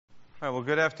All right, well,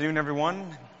 good afternoon, everyone.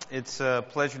 It's a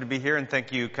pleasure to be here, and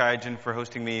thank you, Kaijin, for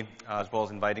hosting me as well as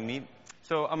inviting me.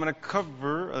 So I'm going to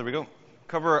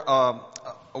cover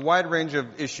a wide range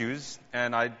of issues,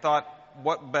 and I thought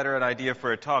what better an idea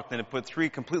for a talk than to put three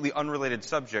completely unrelated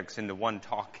subjects into one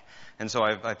talk. And so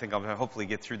I think I'll hopefully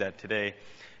get through that today.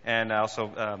 And I also,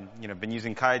 been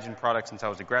using Kaijin products since I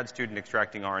was a grad student,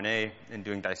 extracting RNA and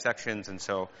doing dissections. And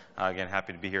so, again,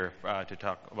 happy to be here to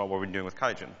talk about what we're doing with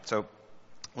Kaijin. So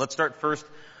let's start first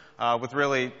with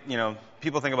really,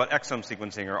 people think about exome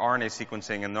sequencing or RNA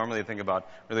sequencing, and normally think about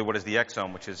really what is the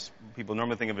exome, which is, people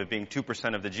normally think of it being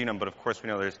 2% of the genome, but of course we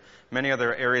know there's many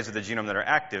other areas of the genome that are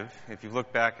active. If you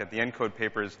look back at the ENCODE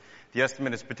papers, the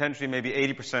estimate is potentially maybe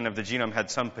 80% of the genome had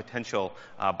some potential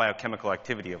biochemical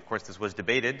activity. Of course, this was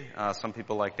debated. Some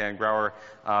people like Dan Grauer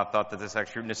thought that this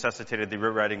actually necessitated the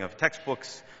rewriting of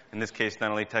textbooks. In this case,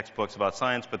 not only textbooks about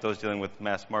science, but those dealing with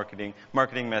mass marketing,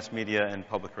 mass media, and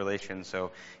public relations.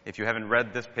 So if you haven't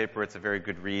read this paper, it's a very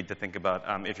good read to think about.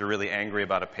 If you're really angry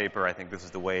about a paper, I think this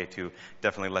is the way to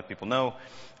definitely let people know.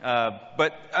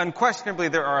 But unquestionably,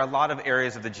 there are a lot of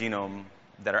areas of the genome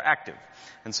that are active.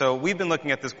 And so we've been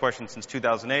looking at this question since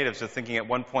 2008, of just thinking at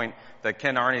one point that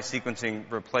can RNA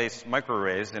sequencing replace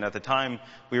microarrays? And at the time,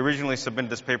 we originally submitted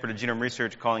this paper to Genome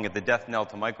Research calling it the death knell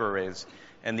to microarrays.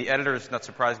 And the editors, not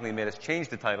surprisingly, made us change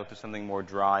the title to something more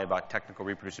dry about technical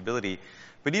reproducibility.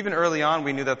 But even early on,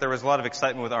 we knew that there was a lot of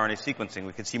excitement with RNA sequencing.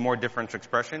 We could see more differential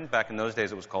expression. Back in those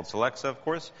days, it was called Solexa, of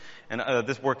course. And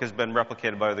this work has been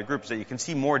replicated by other groups, that you can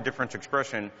see more differential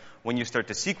expression when you start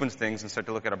to sequence things and start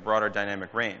to look at a broader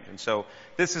dynamic range. And so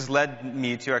this has led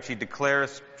me to actually declare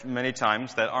many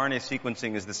times that RNA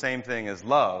sequencing is the same thing as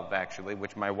love, actually,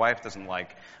 which my wife doesn't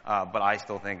like, but I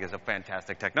still think is a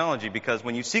fantastic technology, because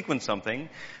when you sequence something,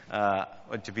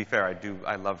 to be fair,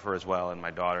 I love her as well, and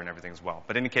my daughter and everything as well.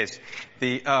 But in any case,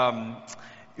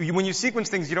 when you sequence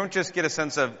things, you don't just get a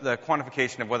sense of the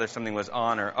quantification of whether something was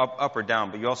on or up or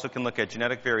down, but you also can look at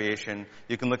genetic variation.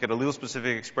 You can look at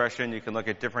allele-specific expression. You can look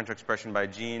at differential expression by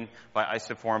gene, by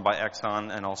isoform, by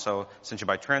exon, and also essentially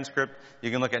by transcript.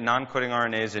 You can look at non-coding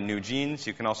RNAs and new genes.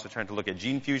 You can also try to look at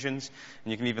gene fusions.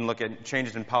 And you can even look at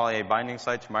changes in poly-A binding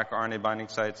sites, microRNA binding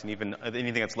sites, and even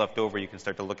anything that's left over, you can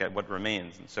start to look at what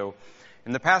remains. And so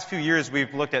in the past few years,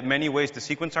 we've looked at many ways to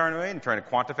sequence RNA and trying to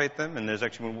quantitate them. And there's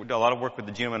actually a lot of work with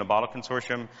the Genome in a Bottle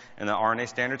Consortium and the RNA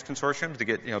Standards Consortium to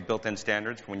get built-in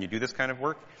standards for when you do this kind of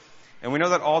work. And we know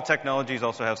that all technologies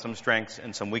also have some strengths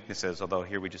and some weaknesses, although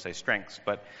here we just say strengths.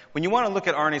 But when you want to look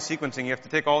at RNA sequencing, you have to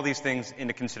take all these things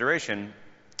into consideration.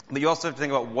 But you also have to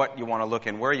think about what you want to look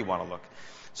and where you want to look.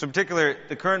 So in particular,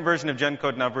 the current version of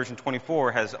GenCode, now version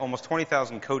 24, has almost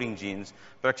 20,000 coding genes,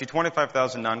 but actually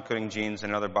 25,000 non-coding genes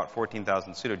and another about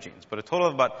 14,000 pseudogenes. But a total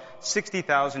of about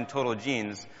 60,000 total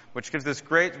genes, which gives this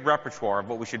great repertoire of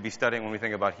what we should be studying when we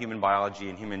think about human biology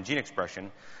and human gene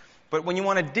expression. But when you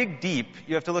want to dig deep,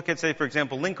 you have to look at, say, for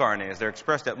example, link RNAs. They're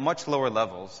expressed at much lower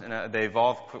levels, and they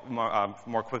evolve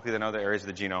more quickly than other areas of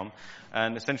the genome.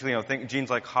 And essentially, think genes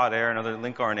like hot air and other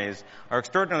link RNAs are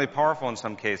extraordinarily powerful in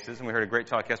some cases. And we heard a great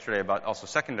talk yesterday about also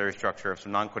secondary structure of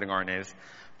some non-coding RNAs.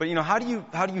 But how do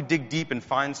you dig deep and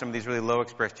find some of these really low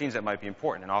expressed genes that might be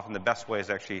important? And often the best way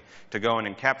is actually to go in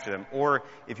and capture them. Or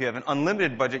if you have an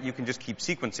unlimited budget, you can just keep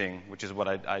sequencing, which is what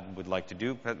I would like to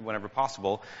do whenever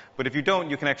possible. But if you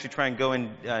don't, you can actually try and go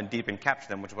in deep and capture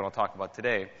them, which is what I'll talk about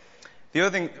today. The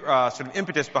other thing, sort of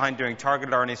impetus behind doing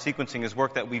targeted RNA sequencing is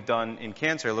work that we've done in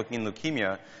cancer, looking in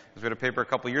leukemia. We had a paper a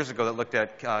couple years ago that looked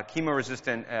at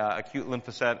chemo-resistant acute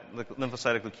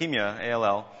lymphocytic leukemia,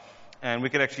 ALL. And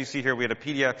we could actually see here we had a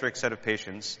pediatric set of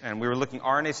patients, and we were looking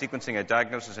RNA sequencing at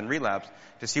diagnosis and relapse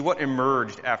to see what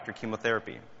emerged after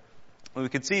chemotherapy. What we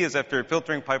could see is after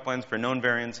filtering pipelines for known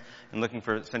variants and looking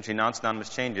for essentially non-synonymous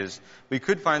changes, we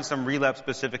could find some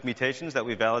relapse-specific mutations that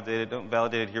we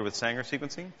validated here with Sanger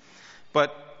sequencing.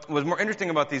 But what was more interesting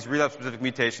about these relapse-specific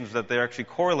mutations was that they're actually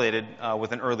correlated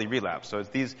with an early relapse. So it's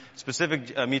these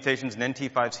specific mutations in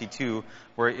NT5C2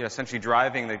 were essentially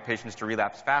driving the patients to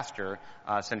relapse faster,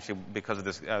 essentially because of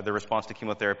this, the response to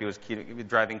chemotherapy was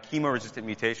driving chemo-resistant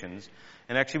mutations.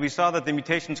 And actually we saw that the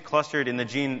mutations clustered in the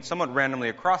gene somewhat randomly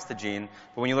across the gene,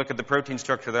 but when you look at the protein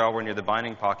structure, they all were near the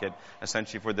binding pocket,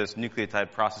 essentially for this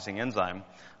nucleotide processing enzyme,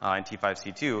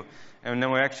 NT5C2. And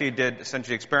then we actually did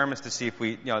essentially experiments to see if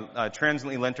we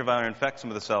transiently lentiviral infect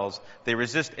some of the cells, they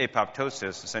resist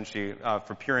apoptosis, essentially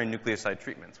for purine nucleoside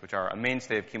treatments, which are a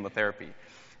mainstay of chemotherapy.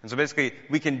 And so basically,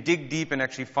 we can dig deep and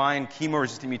actually find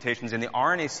chemo-resistant mutations in the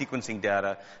RNA sequencing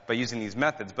data by using these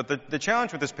methods. But the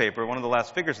challenge with this paper, one of the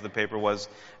last figures of the paper, was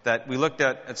that we looked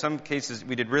at some cases,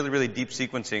 we did really, really deep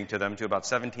sequencing to them, to about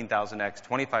 17,000x,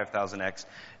 25,000x,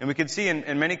 and we could see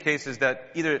in many cases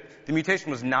that either the mutation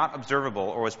was not observable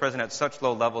or was present at such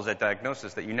low levels at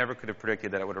diagnosis that you never could have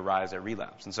predicted that it would arise at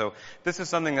relapse. And so this is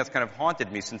something that's kind of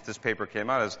haunted me since this paper came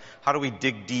out, is how do we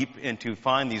dig deep into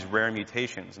find these rare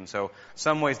mutations? And so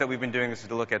some ways that we've been doing this is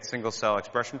to look at single-cell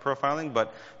expression profiling,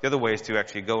 but the other way is to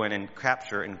actually go in and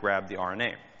capture and grab the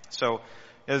RNA. So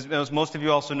as most of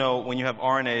you also know, when you have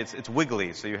RNA, it's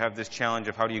wiggly. So you have this challenge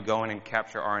of how do you go in and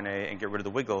capture RNA and get rid of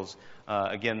the wiggles.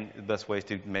 Again, the best way is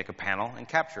to make a panel and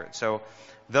capture it. So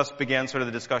thus began sort of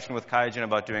the discussion with QIAGEN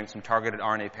about doing some targeted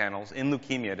RNA panels in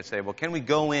leukemia to say, well, can we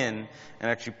go in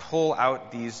and actually pull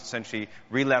out these essentially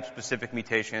relapse-specific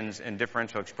mutations and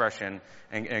differential expression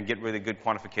and get really good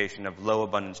quantification of low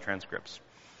abundance transcripts?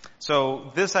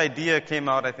 So this idea came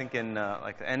out, I think, in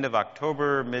like the end of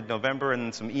October, mid-November,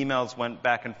 and some emails went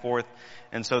back and forth.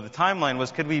 And so the timeline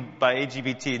was, could we, by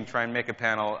AGBT, and try and make a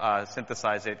panel,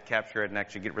 synthesize it, capture it, and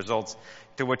actually get results?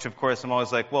 To which, of course, I'm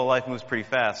always like, well, life moves pretty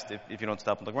fast if you don't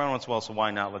stop and look around once in a while, so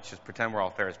why not? Let's just pretend we're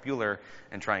all Ferris Bueller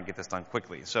and try and get this done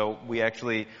quickly. So we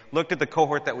actually looked at the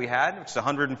cohort that we had, which is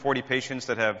 140 patients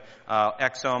that have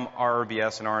exome,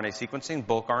 RRBS, and RNA sequencing,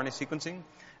 bulk RNA sequencing,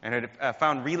 and it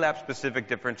found relapse-specific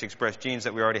differentially expressed genes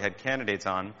that we already had candidates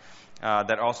on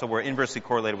that also were inversely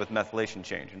correlated with methylation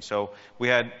change. And so we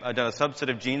had done a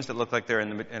subset of genes that looked like they're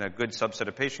in a good subset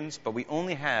of patients, but we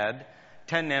only had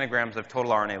 10 nanograms of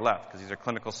total RNA left because these are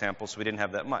clinical samples, so we didn't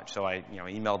have that much. So I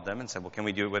emailed them and said, well, can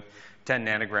we do it with 10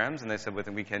 nanograms? And they said, well,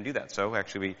 then we can do that. So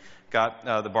actually we got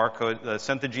the barcode,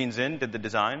 sent the genes in, did the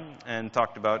design, and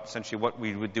talked about essentially what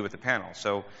we would do with the panel.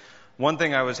 So one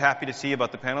thing I was happy to see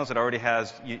about the panel is it already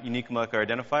has unique molecular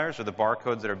identifiers, or the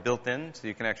barcodes that are built in, so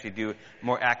you can actually do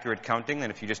more accurate counting than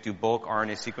if you just do bulk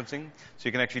RNA sequencing. So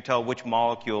you can actually tell which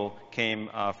molecule came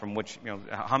from which,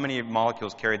 how many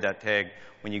molecules carried that tag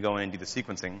when you go in and do the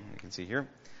sequencing. You can see here.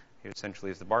 Here essentially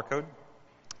is the barcode.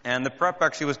 And the prep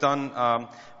actually was done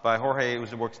by Jorge,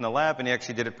 who works in the lab, and he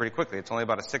actually did it pretty quickly. It's only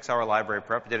about a 6-hour library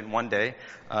prep. He did it in one day.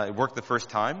 It worked the first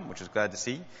time, which is glad to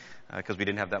see, because we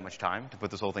didn't have that much time to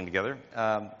put this whole thing together.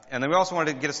 And then we also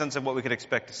wanted to get a sense of what we could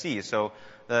expect to see. So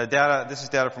the data, this is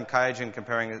data from QIAGEN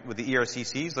comparing it with the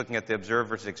ERCCs, looking at the observed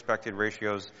versus expected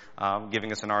ratios,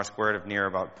 giving us an R-squared of near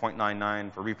about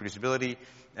 0.99 for reproducibility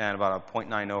and about a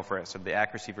 0.90 for sort of the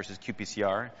accuracy versus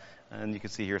qPCR. And you can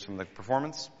see here some of the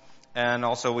performance. And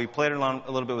also we played around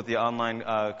a little bit with the online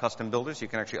custom builders. You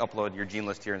can actually upload your gene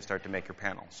list here and start to make your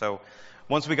panel. So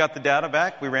once we got the data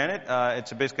back, we ran it.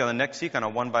 It's basically on the NextSeq on a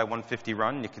 1x150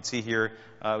 run. You can see here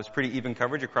it was pretty even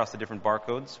coverage across the different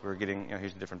barcodes. We're getting,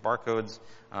 here's the different barcodes.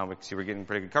 We can see we're getting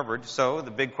pretty good coverage. So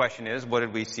the big question is, what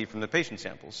did we see from the patient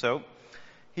samples? So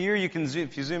here you can zoom,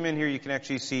 if you zoom in here, you can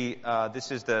actually see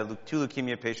this is the 2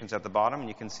 leukemia patients at the bottom, and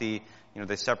you can see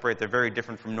they separate. They're very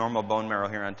different from normal bone marrow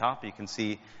here on top. You can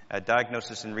see at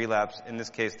diagnosis and relapse, in this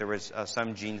case, there was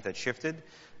some genes that shifted.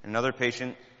 Another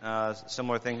patient,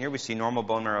 similar thing here. We see normal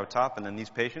bone marrow top, and then these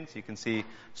patients, you can see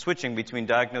switching between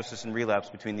diagnosis and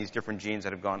relapse between these different genes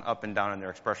that have gone up and down in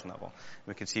their expression level.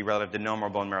 We can see relative to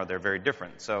normal bone marrow, they're very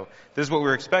different. So this is what we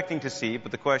were expecting to see,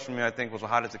 but the question, I think, was,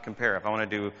 well, how does it compare? If I want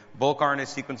to do bulk RNA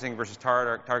sequencing versus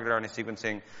targeted RNA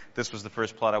sequencing, this was the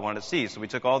first plot I wanted to see. So we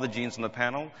took all the genes on the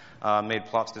panel, made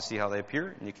plots to see how they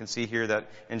appear, and you can see here that,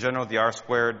 in general, the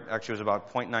R-squared actually was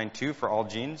about 0.92 for all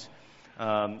genes.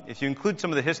 If you include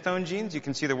some of the histone genes, you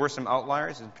can see there were some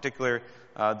outliers. In particular,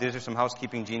 these are some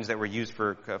housekeeping genes that were used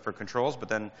for controls, but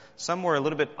then some were a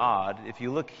little bit odd. If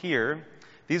you look here,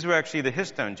 these were actually the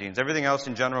histone genes. Everything else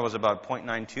in general was about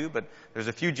 0.92, but there's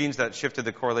a few genes that shifted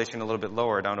the correlation a little bit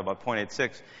lower, down to about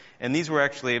 0.86. And these were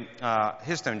actually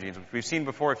histone genes, which we've seen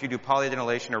before. If you do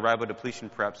polyadenylation or ribodepletion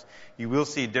preps, you will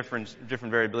see different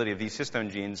variability of these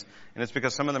histone genes, and it's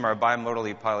because some of them are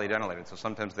bimodally polyadenylated. So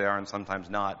sometimes they are and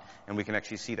sometimes not, and we can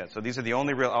actually see that. So these are the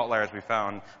only real outliers we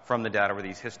found from the data were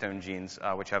these histone genes,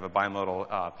 which have a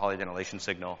bimodal polyadenylation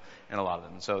signal in a lot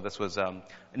of them. So this was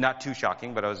not too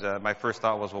shocking, but my first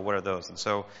thought was, well, what are those? And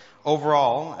so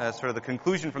overall, sort of the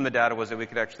conclusion from the data was that we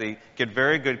could actually get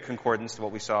very good concordance to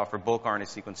what we saw for bulk RNA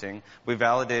sequencing. We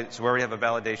validated, so we already have a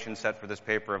validation set for this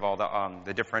paper of all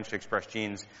the differentially expressed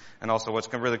genes. And also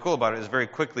what's really cool about it is very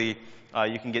quickly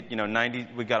you can get,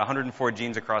 we got 104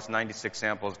 genes across 96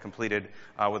 samples completed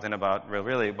within about,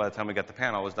 really, by the time we got the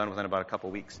panel, it was done within about a couple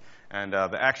weeks. And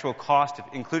the actual cost,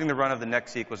 including the run of the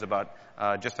NextSeq, was about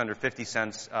just under 50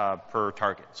 cents per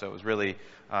target. So it was really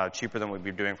cheaper than we'd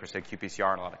be doing for, say,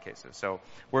 qPCR in a lot of cases. So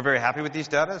we're very happy with these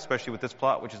data, especially with this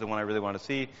plot, which is the one I really want to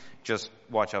see. Just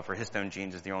watch out for histone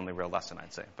genes is the only real lesson,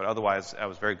 I'd say. But otherwise, that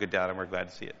was very good data, and we're glad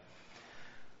to see it.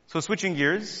 So switching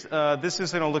gears, this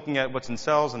is looking at what's in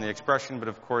cells and the expression, but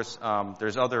of course,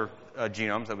 there's other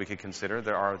genomes that we could consider.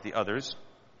 There are the others.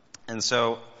 And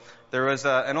so there was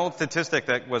an old statistic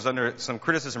that was under some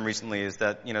criticism recently, is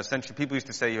that, essentially people used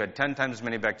to say you had 10 times as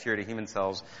many bacteria to human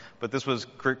cells, but this was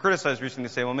criticized recently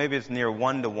to say, well, maybe it's near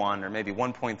 1 to 1 or maybe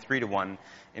 1.3 to 1.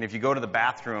 And if you go to the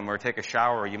bathroom or take a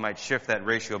shower, you might shift that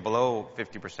ratio below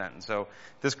 50%. And so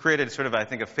this created sort of, I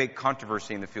think, a fake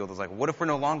controversy in the field. It's like, what if we're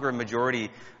no longer a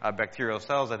majority bacterial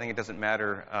cells? I think it doesn't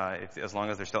matter as long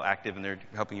as they're still active and they're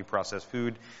helping you process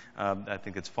food. I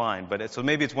think it's fine. But so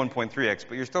maybe it's 1.3x,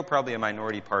 but you're still probably a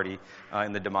minority party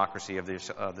in the democracy of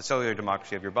the cellular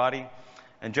democracy of your body.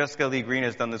 And Jessica Lee Green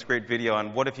has done this great video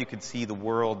on what if you could see the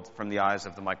world from the eyes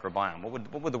of the microbiome?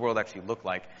 What would the world actually look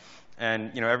like?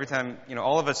 And, every time,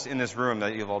 all of us in this room,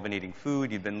 that you've all been eating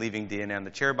food, you've been leaving DNA on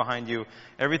the chair behind you,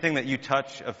 everything that you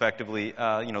touch effectively,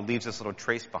 leaves this little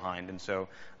trace behind. And so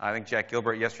I think Jack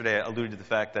Gilbert yesterday alluded to the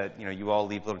fact that, you all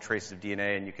leave little traces of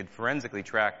DNA, and you could forensically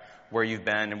track where you've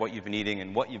been and what you've been eating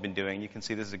and what you've been doing. You can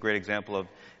see this is a great example of,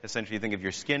 essentially, you think of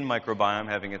your skin microbiome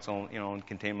having its own, own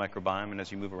contained microbiome, and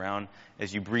as you move around,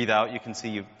 as you breathe out, you can see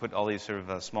you've put all these sort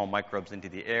of small microbes into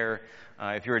the air.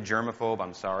 If you're a germaphobe,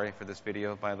 I'm sorry for this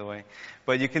video, by the way.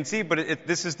 But you can see,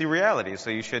 this is the reality, so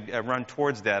you should run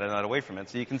towards that and not away from it.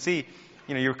 So you can see,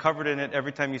 you're covered in it.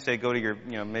 Every time you say go to your,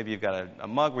 maybe you've got a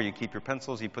mug where you keep your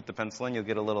pencils, you put the pencil in, you'll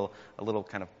get a little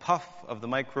kind of puff of the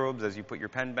microbes as you put your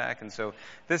pen back. And so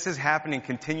this is happening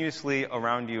continuously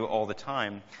around you all the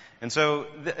time. And so,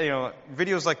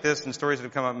 videos like this and stories that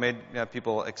have come out made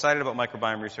people excited about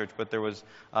microbiome research, but there was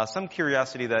some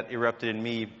curiosity that erupted in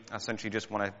me, essentially just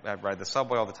when I ride the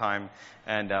subway all the time.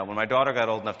 And when my daughter got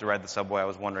old enough to ride the subway, I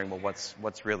was wondering, well,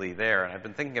 what's really there? And I've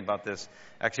been thinking about this,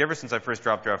 actually, ever since I first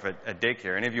dropped her off at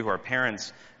daycare. Any of you who are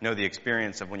parents know the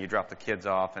experience of when you drop the kids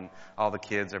off, and all the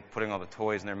kids are putting all the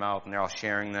toys in their mouth, and they're all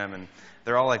sharing them, and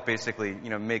they're all like basically,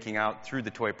 making out through the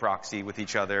toy proxy with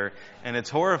each other. And it's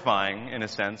horrifying in a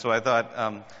sense. So I thought,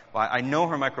 well, I know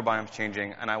her microbiome's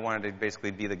changing, and I wanted to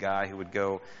basically be the guy who would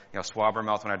go, swab her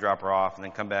mouth when I drop her off, and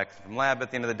then come back from lab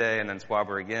at the end of the day, and then swab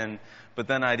her again. But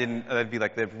then that'd be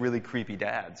like the really creepy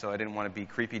dad. So I didn't want to be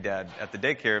creepy dad at the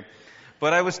daycare.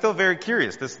 But I was still very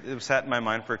curious. It sat in my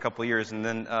mind for a couple of years, and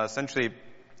then essentially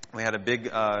we had a big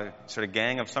sort of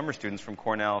gang of summer students from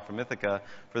Cornell, from Ithaca,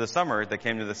 for the summer that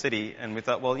came to the city, and we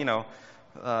thought, well,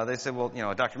 they said, well,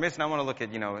 Dr. Mason, I want to look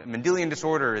at, Mendelian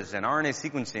disorders and RNA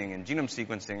sequencing and genome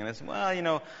sequencing. And I said,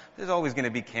 well, there's always going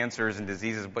to be cancers and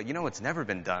diseases, but it's never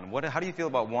been done. How do you feel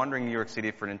about wandering New York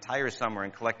City for an entire summer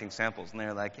and collecting samples? And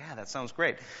they're like, yeah, that sounds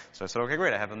great. So I said, okay,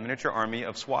 great. I have a miniature army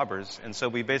of swabbers. And so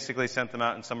we basically sent them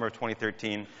out in summer of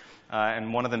 2013.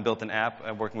 And one of them built an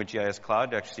app working with GIS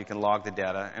Cloud, actually so you can log the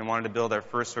data, and wanted to build our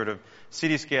first sort of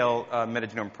city-scale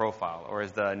metagenome profile, or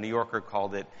as the New Yorker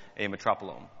called it, a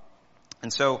metropolome.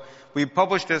 And so we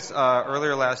published this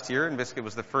earlier last year, and basically it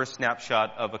was the first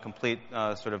snapshot of a complete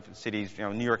sort of cities,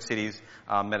 New York City's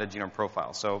metagenome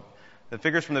profile. So the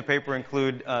figures from the paper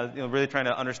include really trying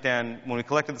to understand when we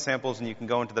collected the samples, and you can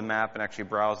go into the map and actually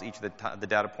browse each of the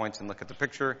data points and look at the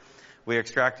picture. We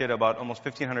extracted about almost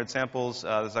 1,500 samples.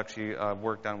 There's actually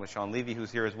work done with Sean Levy,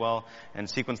 who's here as well, and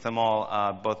sequenced them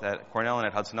all both at Cornell and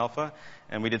at Hudson Alpha.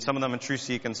 And we did some of them in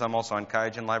TrueSeq and some also on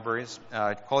QIAGEN libraries.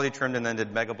 Quality trimmed and then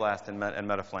did Megablast and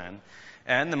Metaflan.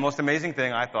 And the most amazing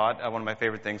thing, I thought, one of my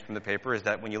favorite things from the paper, is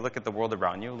that when you look at the world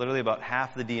around you, literally about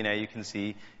half the DNA you can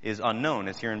see is unknown,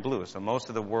 is here in blue. So most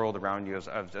of the world around you is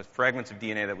fragments of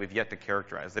DNA that we've yet to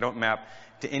characterize. They don't map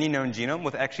to any known genome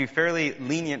with actually fairly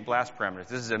lenient blast parameters.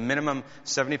 This is a minimum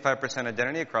 75%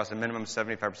 identity across a minimum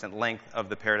 75% length of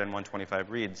the paired N125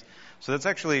 reads. So that's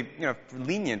actually,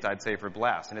 lenient, I'd say, for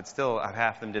blast. And it's still,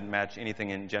 half of them didn't match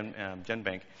anything in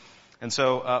GenBank. And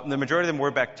so the majority of them were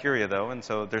bacteria, though, and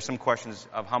so there's some questions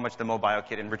of how much the MoBio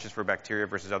kit enriches for bacteria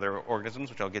versus other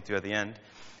organisms, which I'll get to at the end.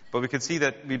 But we could see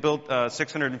that we built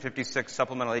 656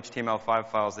 supplemental HTML5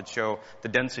 files that show the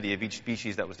density of each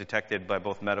species that was detected by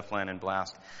both Metaflan and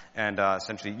BLAST, and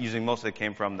essentially using most of it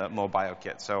came from the MoBio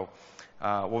kit. So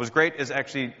what was great is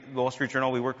actually the Wall Street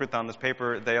Journal we worked with on this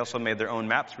paper, they also made their own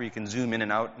maps where you can zoom in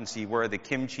and out and see where the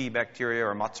kimchi bacteria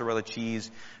or mozzarella cheese,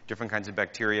 different kinds of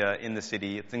bacteria in the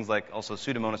city. Things like also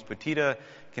Pseudomonas putida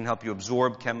can help you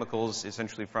absorb chemicals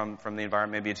essentially from the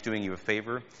environment. Maybe it's doing you a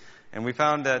favor. And we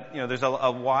found that, there's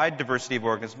a wide diversity of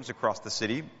organisms across the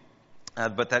city.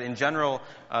 But that in general,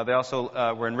 they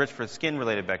also were enriched for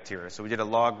skin-related bacteria. So we did a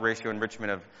log ratio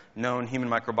enrichment of known human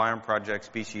microbiome project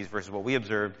species versus what we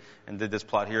observed, and did this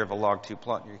plot here of a log2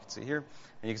 plot. You can see here.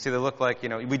 And you can see they look like,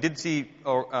 we did see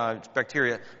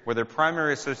bacteria where their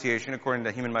primary association, according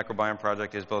to Human Microbiome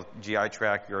Project, is both GI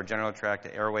tract, urogenital tract,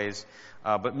 airways.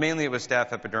 But mainly it was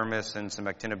staph epidermis and some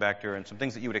actinobacter and some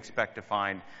things that you would expect to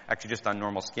find actually just on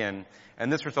normal skin.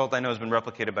 And this result I know has been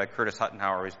replicated by Curtis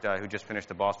Huttenhauer, who just finished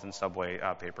the Boston Subway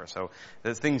paper. So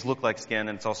the things look like skin,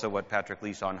 and it's also what Patrick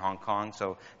Lee saw in Hong Kong.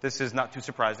 So this is not too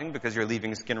surprising because you're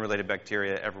leaving skin-related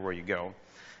bacteria everywhere you go.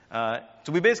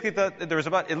 So we basically thought that there was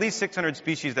about at least 600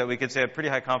 species that we could say had pretty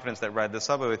high confidence that ride the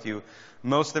subway with you.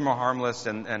 Most of them are harmless,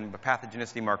 and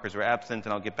pathogenicity markers are absent,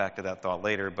 and I'll get back to that thought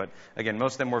later. But again,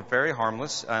 most of them were very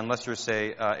harmless, unless you're,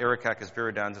 say, Ericaceus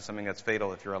viridans is something that's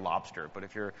fatal if you're a lobster. But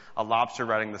if you're a lobster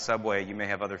riding the subway, you may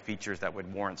have other features that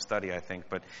would warrant study, I think.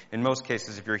 But in most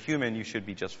cases, if you're a human, you should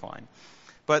be just fine.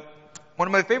 But one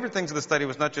of my favorite things of the study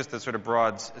was not just the sort of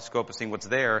broad scope of seeing what's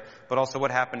there, but also what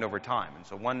happened over time. And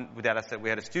so one data set, we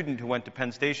had a student who went to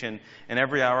Penn Station and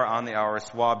every hour on the hour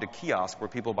swabbed a kiosk where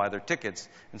people buy their tickets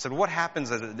and said, what happens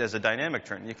as a dynamic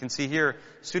turn? You can see here,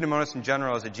 Pseudomonas in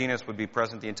general as a genus would be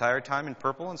present the entire time in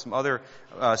purple, and some other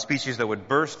species that would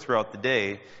burst throughout the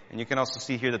day. And you can also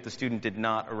see here that the student did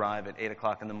not arrive at 8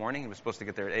 o'clock in the morning. He was supposed to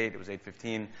get there at 8. It was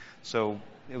 8:15. So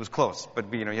it was close.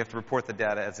 But, you have to report the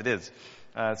data as it is.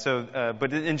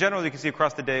 But in general, you can see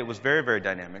across the day it was very, very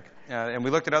dynamic. And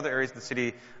we looked at other areas of the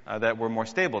city that were more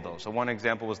stable, though. So one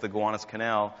example was the Gowanus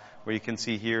Canal, where you can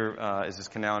see here is this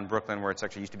canal in Brooklyn where it's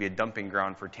actually used to be a dumping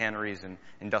ground for tanneries and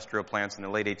industrial plants in the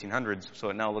late 1800s. So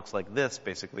it now looks like this,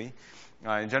 basically.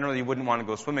 In general, you wouldn't want to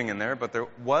go swimming in there, but there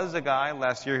was a guy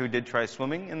last year who did try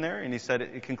swimming in there, and he said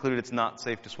it concluded it's not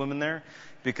safe to swim in there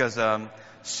because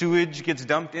sewage gets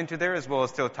dumped into there as well as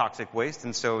still toxic waste,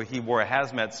 and so he wore a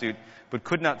hazmat suit but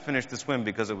could not finish the swim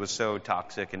because it was so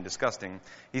toxic and disgusting.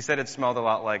 He said it smelled a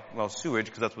lot like, sewage,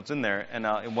 because that's what's in there, and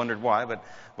I wondered why. But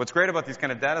what's great about these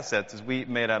kind of data sets is we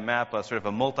made a map, sort of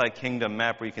a multi-kingdom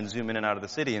map where you can zoom in and out of the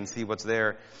city and see what's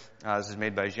there. This is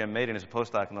made by Jem Maiden, who's a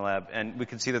postdoc in the lab, and we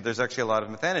can see that there's actually a lot of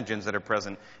methanogens that are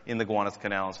present in the Gowanus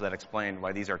Canal, so that explained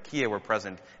why these archaea were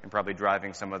present and probably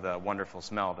driving some of the wonderful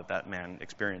smell that man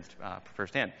experienced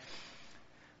firsthand.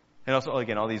 And also,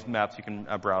 again, all these maps you can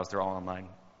browse, they're all online.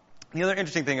 The other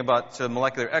interesting thing about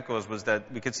molecular echoes was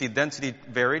that we could see density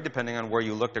varied depending on where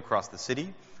you looked across the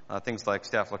city. Things like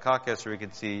Staphylococcus, or we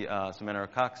could see some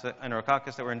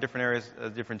Enterococcus that were in different areas,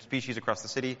 different species across the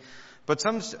city. But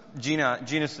some genera,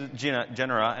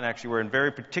 and actually were in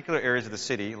very particular areas of the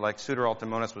city, like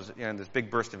Pseudoaltemonas was this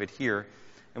big burst of it here.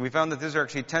 And we found that these are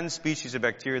actually 10 species of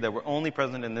bacteria that were only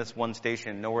present in this one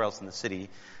station, nowhere else in the city.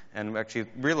 And we actually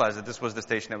realized that this was the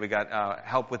station that we got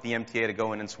help with the MTA to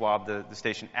go in and swab the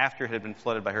station after it had been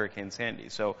flooded by Hurricane Sandy.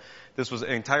 So this was, an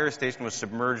entire station was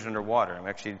submerged underwater. And we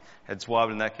actually had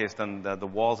swabbed, in that case, then the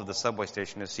walls of the subway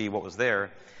station to see what was there.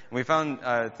 And we found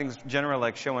things general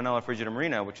like Schoenella frigida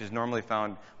which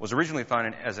was originally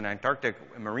found as an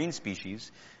Antarctic marine species.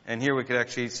 And here we could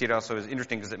actually see it also as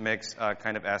interesting because it makes a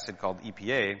kind of acid called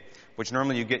EPA, which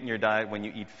normally you get in your diet when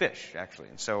you eat fish, actually.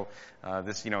 And so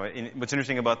what's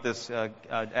interesting about this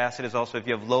acid is also if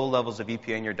you have low levels of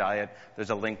EPA in your diet,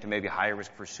 there's a link to maybe higher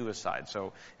risk for suicide.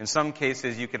 So in some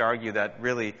cases, you could argue that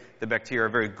really the bacteria are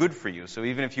very good for you. So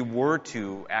even if you were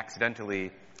to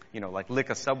accidentally like lick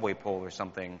a subway pole or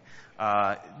something.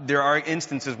 There are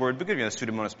instances where it would be good.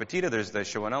 Pseudomonas petita, there's the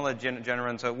Schoenella genera,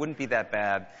 and so it wouldn't be that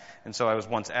bad. And so I was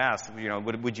once asked,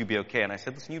 would you be okay? And I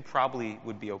said, listen, you probably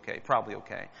would be okay, probably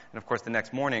okay. And of course, the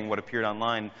next morning, what appeared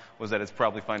online was that it's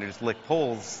probably fine to just lick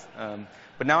poles.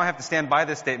 But now I have to stand by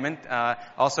this statement.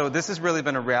 Also, this has really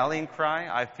been a rallying cry,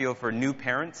 I feel, for new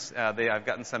parents. I've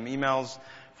gotten some emails,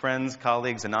 friends,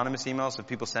 colleagues, anonymous emails of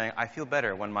people saying, I feel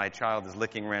better when my child is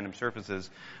licking random surfaces.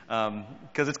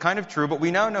 Because it's kind of true, but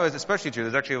we now know it's especially true.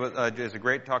 There's actually there's a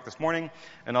great talk this morning,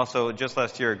 and also just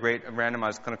last year, a great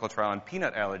randomized clinical trial on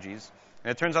peanut allergies. And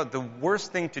it turns out the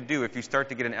worst thing to do if you start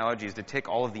to get an allergy is to take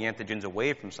all of the antigens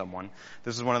away from someone.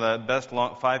 This is one of the best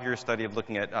 5-year study of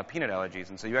looking at peanut allergies.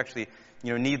 And so you actually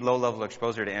need low-level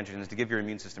exposure to antigens to give your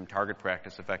immune system target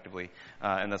practice effectively.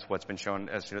 And that's what's been shown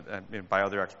by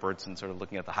other experts in sort of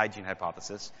looking at the hygiene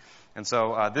hypothesis. And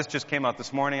so this just came out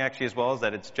this morning actually as well, is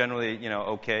that it's generally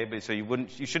okay. But so you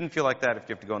shouldn't feel like that if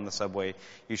you have to go in the subway.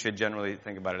 You should generally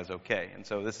think about it as okay. And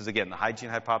so this is again the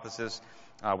hygiene hypothesis,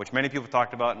 which many people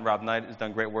talked about, and Rob Knight has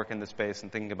done great work in this space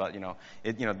and thinking about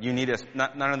you need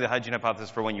not only the hygiene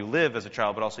hypothesis for when you live as a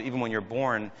child, but also even when you're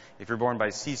born. If you're born by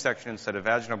C-section instead of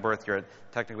vaginal birth, you're at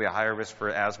technically a higher risk for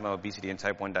asthma, obesity, and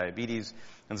type 1 diabetes.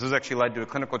 And this has actually led to a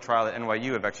clinical trial at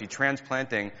NYU of actually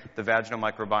transplanting the vaginal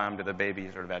microbiome to the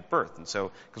baby sort of at birth. And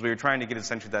so, because we were trying to get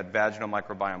essentially that vaginal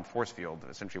microbiome force field,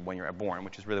 essentially when you're born,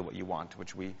 which is really what you want,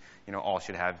 which we, all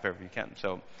should have if ever you can.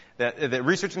 So the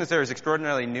research in this area is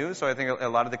extraordinarily new, so I think a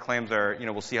lot of the claims are,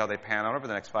 we'll see how they pan out over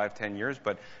the next 5-10 years,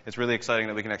 but it's really exciting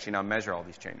that we can actually now measure all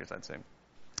these changes, I'd say.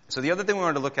 So the other thing we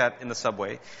wanted to look at in the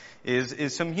subway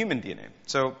is some human DNA.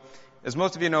 So as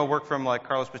most of you know, work from like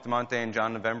Carlos Bustamante and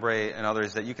John Novembre and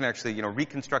others, that you can actually,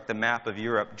 reconstruct the map of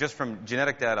Europe just from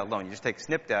genetic data alone. You just take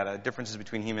SNP data, differences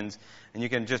between humans, and you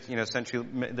can just, essentially,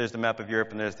 there's the map of Europe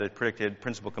and there's the predicted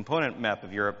principal component map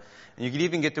of Europe. And you can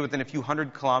even get to within a few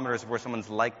hundred kilometers of where someone's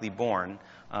likely born,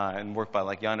 and work by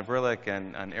like Jan Vrlik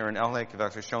and Aaron Elnick have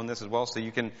actually shown this as well. So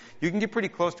you can get pretty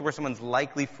close to where someone's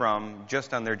likely from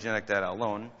just on their genetic data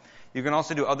alone. You can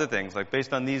also do other things, like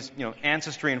based on these,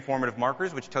 ancestry informative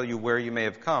markers, which tell you where you may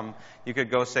have come. You could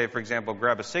go, say, for example,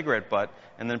 grab a cigarette butt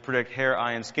and then predict hair,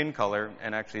 eye, and skin color,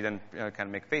 and actually then kind of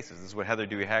make faces. This is what Heather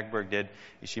Dewey Hagberg did.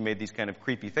 She made these kind of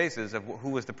creepy faces of who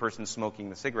was the person smoking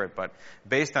the cigarette butt,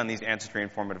 based on these ancestry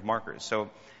informative markers. So,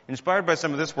 inspired by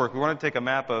some of this work, we want to take a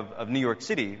map of New York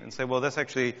City and say, well, that's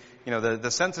actually,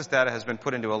 the census data has been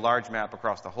put into a large map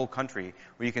across the whole country,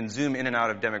 where you can zoom in and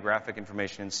out of demographic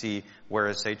information and see where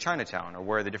is, say, Chinatown, or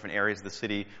where are the different areas of the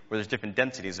city where there's different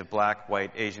densities of black,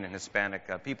 white, Asian, and Hispanic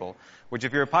people, which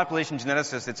if you're a population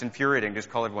geneticist, it's infuriating.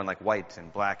 Just call everyone like white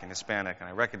and black and Hispanic, and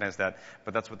I recognize that,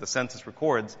 but that's what the census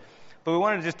records. But we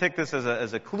wanted to just take this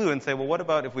as a clue and say, well, what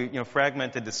about if we,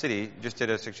 fragmented the city, just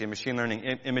did a machine learning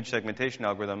image segmentation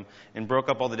algorithm and broke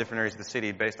up all the different areas of the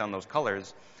city based on those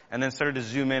colors, and then started to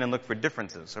zoom in and look for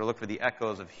differences, or look for the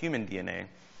echoes of human DNA.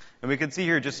 And we can see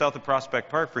here, just south of Prospect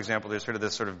Park, for example, there's sort of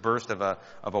this sort of burst of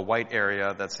a white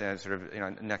area that's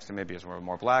next to maybe a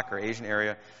more black or Asian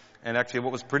area. And actually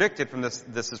what was predicted from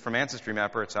this is from Ancestry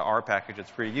Mapper, it's a R package,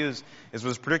 it's free to use,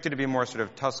 was predicted to be more sort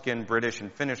of Tuscan, British,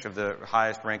 and Finnish of the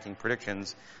highest ranking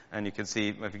predictions. And you can see,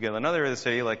 if you go to another area of the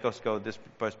city, like Cusco, this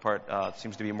part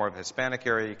seems to be more of a Hispanic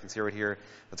area. You can see right here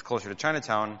that's closer to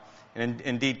Chinatown. And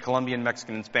indeed, Colombian,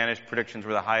 Mexican, and Spanish predictions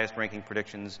were the highest ranking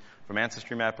predictions from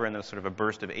Ancestry Mapper, and then sort of a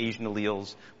burst of Asian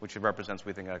alleles, which represents,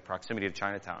 we think, a proximity to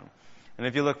Chinatown. And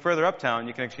if you look further uptown,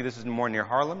 you can actually, this is more near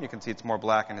Harlem, you can see it's more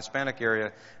black and Hispanic area,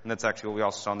 and that's actually what we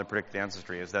also saw in the predicted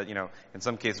ancestry, is that, in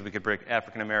some cases we could predict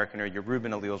African American or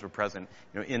Yoruban alleles were present,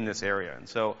 in this area. And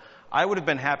so I would have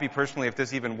been happy personally if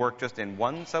this even worked just in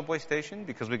one subway station,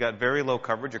 because we got very low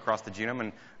coverage across the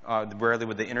genome, and rarely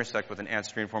would they intersect with an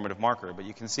ancestry informative marker. But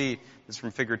you can see, this is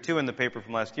from figure 2 in the paper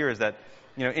from last year, is that,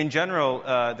 in general,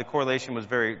 the correlation was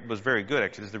very good.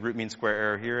 Actually, there's the root mean square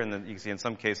error here, and then you can see in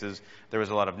some cases there was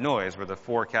a lot of noise where the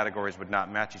 4 categories would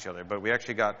not match each other. But we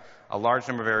actually got a large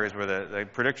number of areas where the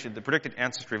predicted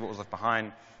ancestry of what was left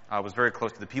behind was very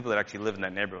close to the people that actually lived in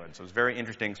that neighborhood. So it was very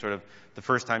interesting, sort of the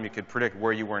first time you could predict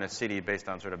where you were in a city based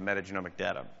on sort of metagenomic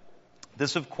data.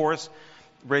 This, of course,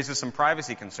 raises some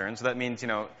privacy concerns. So that means,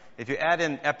 if you add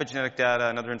in epigenetic data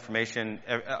and other information,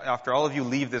 after all of you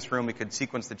leave this room, we could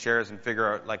sequence the chairs and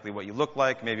figure out likely what you look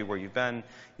like, maybe where you've been.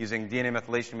 Using DNA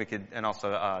methylation, we could, and also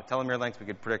telomere lengths, we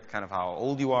could predict kind of how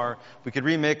old you are. We could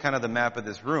remake kind of the map of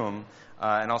this room.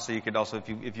 And also you could also,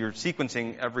 if you're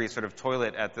sequencing every sort of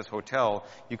toilet at this hotel,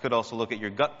 you could also look at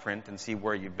your gut print and see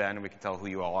where you've been, and we can tell who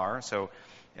you all are. So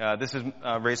this has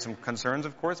raised some concerns,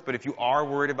 of course, but if you are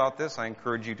worried about this, I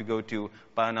encourage you to go to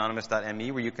bioanonymous.me,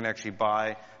 where you can actually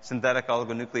buy synthetic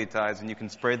oligonucleotides and you can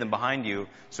spray them behind you.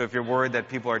 So if you're worried that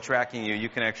people are tracking you, you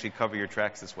can actually cover your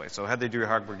tracks this way. So Heather Dewey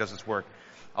Hagberg does this work.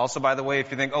 Also, by the way,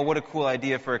 if you think, oh, what a cool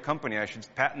idea for a company, I should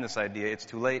patent this idea, it's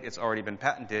too late, it's already been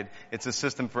patented. It's a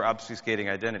system for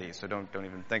obfuscating identity, so don't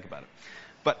even think about it.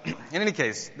 But in any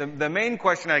case, the main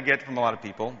question I get from a lot of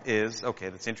people is, okay,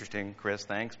 that's interesting, Chris,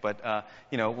 thanks, but,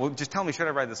 well, just tell me, should I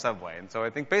ride the subway? And so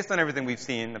I think based on everything we've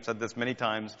seen, I've said this many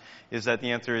times, is that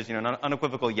the answer is, an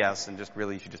unequivocal yes, and just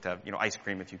really you should just have, ice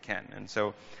cream if you can. And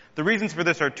so the reasons for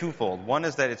this are twofold. One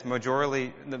is that it's the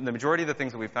majority of the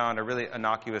things that we found are really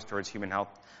innocuous towards human health,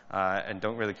 and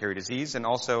don't really carry disease. And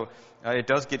also, it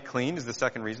does get cleaned is the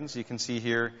second reason. So you can see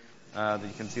here,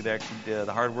 you can see that actually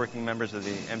the hardworking members of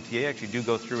the MTA actually do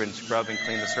go through and scrub and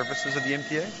clean the surfaces of the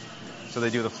MTA. So they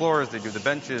do the floors, they do the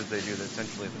benches, they do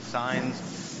essentially the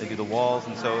signs, they do the walls.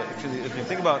 And so actually, if you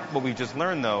think about what we just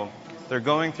learned, though, they're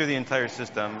going through the entire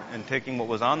system and taking what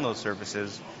was on those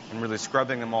surfaces and really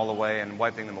scrubbing them all away and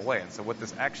wiping them away. And so what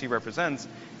this actually represents,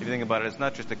 if you think about it, it's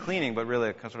not just a cleaning, but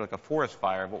really sort of like a forest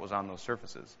fire of what was on those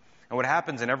surfaces. And what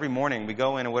happens, and every morning we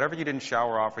go in, and whatever you didn't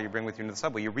shower off or you bring with you into the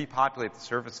subway, you repopulate the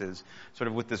surfaces sort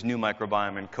of with this new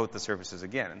microbiome and coat the surfaces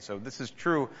again. And so this is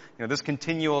true, this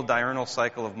continual diurnal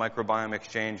cycle of microbiome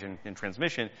exchange and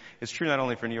transmission is true not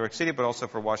only for New York City, but also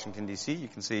for Washington, D.C. You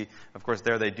can see, of course,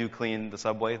 there they do clean the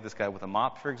subway, this guy with a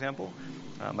mop, for example.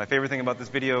 My favorite thing about this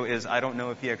video is I don't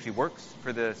know if he actually works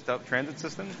for the transit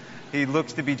system. He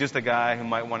looks to be just a guy who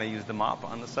might want to use the mop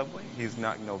on the subway. He's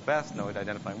not no vest, no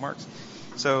identifying marks.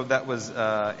 So that was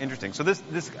interesting. So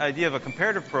this idea of a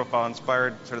comparative profile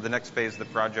inspired sort of the next phase of the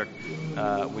project,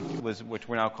 which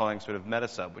we're now calling sort of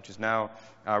Metasub, which is now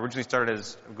originally started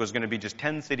as was going to be just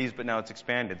 10 cities, but now it's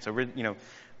expanded. So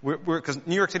because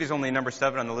New York City is only number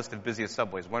 7 on the list of busiest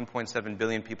subways. 1.7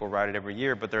 billion people ride it every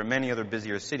year, but there are many other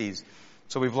busier cities.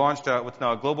 So we've launched what's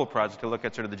now a global project to look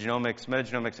at sort of the genomics,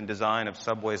 metagenomics, and design of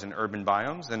subways and urban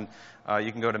biomes. And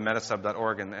you can go to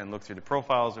metasub.org and look through the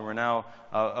profiles. And we're now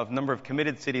of number of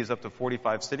committed cities up to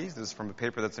 45 cities. This is from a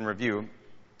paper that's in review.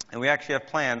 And we actually have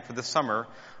planned for this summer,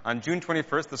 on June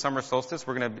 21st, the summer solstice,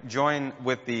 we're going to join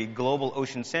with the Global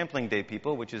Ocean Sampling Day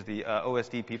people, which is the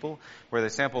OSD people, where they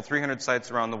sample 300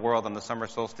 sites around the world on the summer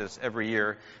solstice every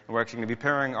year. And we're actually going to be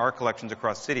pairing our collections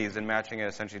across cities and matching it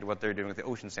essentially to what they're doing with the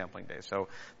Ocean Sampling Day. So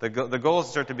the goal is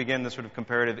to start to begin this sort of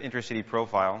comparative intercity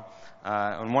profile.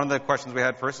 And one of the questions we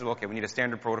had first is, okay, we need a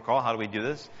standard protocol. How do we do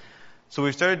this? So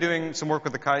we've started doing some work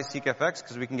with the Chi-seq-FX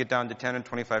because we can get down to 10 and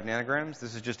 25 nanograms.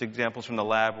 This is just examples from the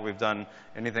lab where we've done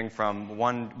anything from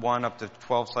one up to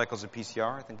 12 cycles of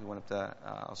PCR. I think we went up to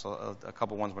also a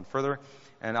couple ones went further,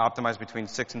 and optimized between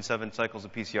 6 and 7 cycles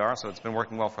of PCR. So it's been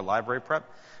working well for library prep.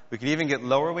 We can even get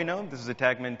lower, we know. This is a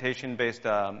tagmentation-based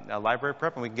library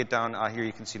prep, and we can get down here.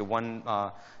 You can see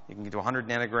to you can get to 100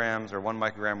 nanograms or 1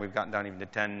 microgram. We've gotten down even to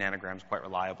 10 nanograms quite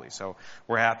reliably. So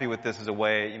we're happy with this as a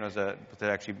way, to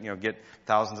actually, get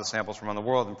thousands of samples from around the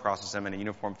world and process them in a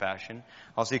uniform fashion.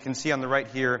 Also, you can see on the right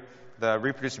here, the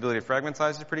reproducibility of fragment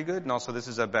size is pretty good, and also this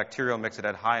is a bacterial mix that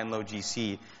had high and low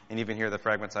GC, and even here the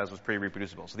fragment size was pretty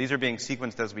reproducible. So these are being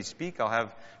sequenced as we speak. I'll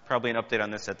have probably an update on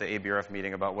this at the ABRF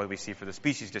meeting about what we see for the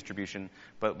species distribution,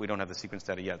 but we don't have the sequence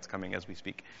data yet. It's coming as we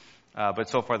speak. But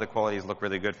so far the qualities look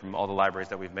really good from all the libraries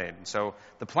that we've made. And so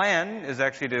the plan is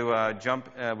actually to jump.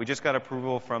 We just got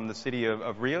approval from the city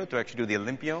of Rio to actually do the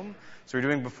Olympiome. So we're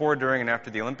doing before, during, and after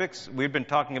the Olympics. We've been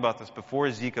talking about this before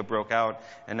Zika broke out,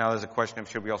 and now there's a question of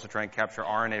should we also try and capture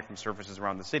RNA from surfaces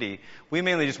around the city. We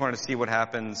mainly just wanted to see what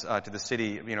happens to the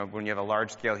city, when you have a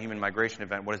large-scale human migration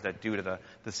event, what does that do to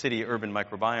the city urban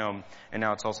microbiome? And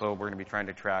now it's also, we're going to be trying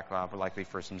to track likely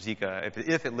for some Zika,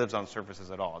 if it lives on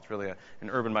surfaces at all. It's really an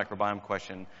urban microbiome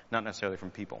question, not necessarily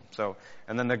from people. So,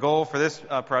 and then the goal for this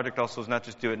project also is not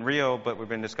just do it in Rio, but we've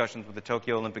been in discussions with the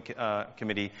Tokyo Olympic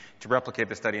Committee to replicate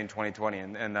the study in 2020.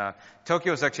 And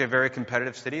Tokyo is actually a very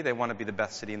competitive city. They want to be the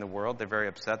best city in the world. They're very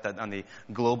upset that on the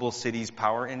global cities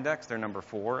power index, they're number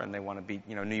 4, and they want to beat,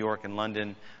 New York and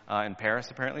London and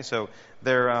Paris apparently. So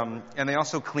they're, and they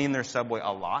also clean their subway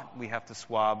a lot. We have to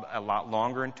swab a lot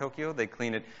longer in Tokyo. They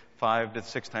clean it 5 to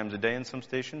 6 times a day in some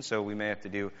stations, so we may have to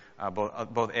do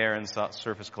both air and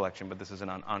surface collection, but this is an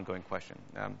ongoing question.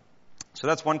 So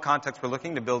that's one context we're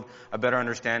looking to build a better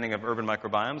understanding of urban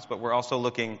microbiomes, but we're also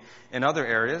looking in other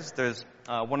areas. There's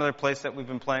one other place that we've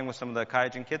been playing with some of the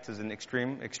QIAGEN kits is in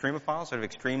extremophile, sort of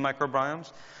extreme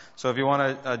microbiomes. So if you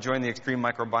want to join the Extreme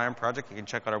Microbiome Project, you can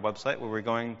check out our website where we're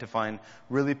going to find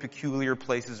really peculiar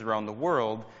places around the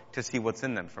world to see what's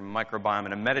in them from a microbiome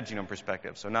and a metagenome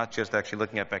perspective. So not just actually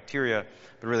looking at bacteria,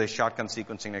 but really shotgun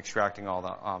sequencing and extracting all the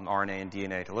RNA and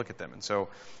DNA to look at them. And so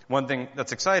one thing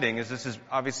that's exciting is this is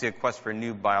obviously a quest for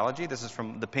new biology. This is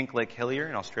from the Pink Lake Hillier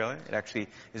in Australia. It actually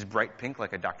is bright pink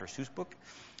like a Dr. Seuss book.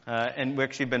 And we've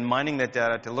actually been mining that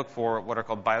data to look for what are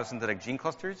called biosynthetic gene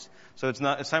clusters. So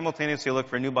it's simultaneously look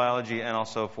for new biology and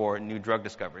also for new drug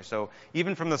discovery. So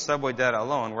even from the subway data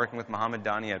alone, working with Mohammed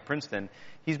Dani at Princeton,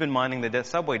 he's been mining the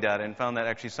subway data and found that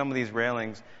actually some of these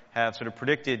railings have sort of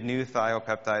predicted new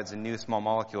thiopeptides and new small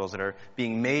molecules that are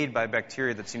being made by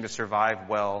bacteria that seem to survive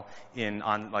well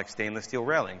on like stainless steel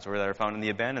railings or that are found in the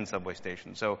abandoned subway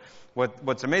stations. So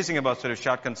what's amazing about sort of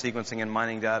shotgun sequencing and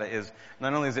mining data is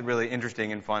not only is it really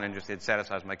interesting and fun and just it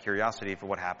satisfies my curiosity for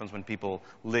what happens when people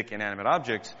lick inanimate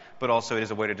objects, but also it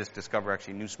is a way to just discover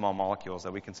actually new small molecules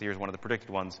that we can see here's one of the predicted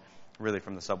ones really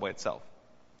from the subway itself.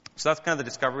 So that's kind of the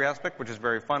discovery aspect, which is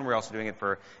very fun. We're also doing it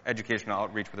for educational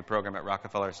outreach with a program at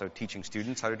Rockefeller, so teaching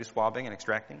students how to do swabbing and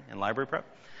extracting and library prep.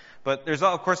 But there's,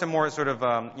 of course, a more sort of,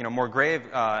 more grave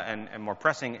and more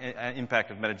pressing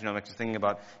impact of metagenomics, thinking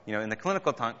about, in the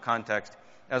clinical context,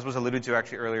 as was alluded to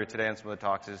actually earlier today in some of the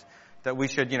talks, is that we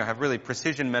should, have really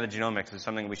precision metagenomics is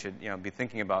something we should, be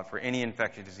thinking about for any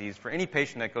infectious disease, for any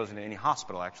patient that goes into any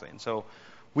hospital, actually. And so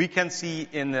we can see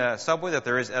in the subway that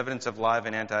there is evidence of live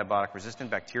and antibiotic-resistant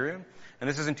bacteria. And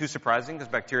this isn't too surprising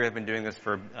because bacteria have been doing this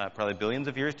for probably billions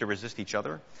of years to resist each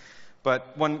other.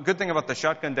 But one good thing about the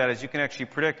shotgun data is you can actually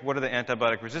predict what are the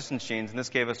antibiotic resistance genes, and this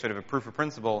gave us sort of a proof of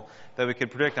principle that we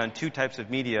could predict on two types of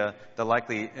media the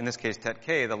likely, in this case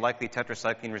TET-K, the likely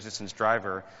tetracycline resistance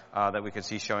driver that we could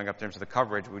see showing up in terms of the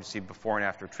coverage. We would see before and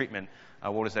after treatment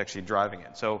what is actually driving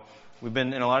it. So we've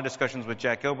been in a lot of discussions with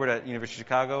Jack Gilbert at University of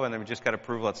Chicago, and then we just got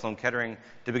approval at Sloan Kettering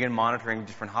to begin monitoring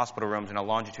different hospital rooms in a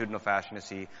longitudinal fashion to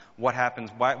see what happens.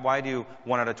 Why do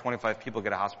 1 out of 25 people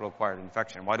get a hospital-acquired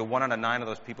infection? Why do 1 out of 9 of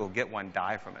those people who get one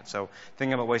die from it? So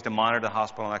thinking about ways to monitor the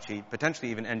hospital and actually potentially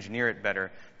even engineer it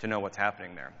better to know what's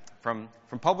happening there. From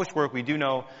published work, we do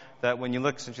know that when you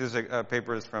look, since there's a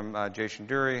paper is from Jay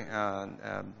Shanduri,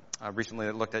 recently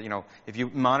that looked at, if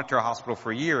you monitor a hospital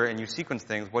for a year and you sequence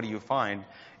things, what do you find?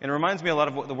 And it reminds me a lot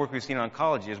of what the work we've seen in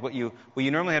oncology is what you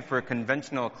normally had for a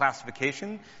conventional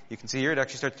classification. You can see here it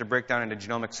actually starts to break down into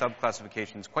genomic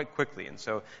subclassifications quite quickly. And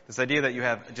so this idea that you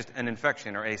have just an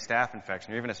infection or a staph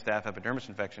infection or even a staph epidermis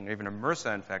infection or even a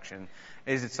MRSA infection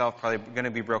is itself probably going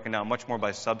to be broken down much more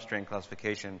by substrain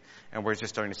classification. And we're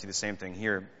just starting to see the same thing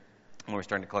here when we're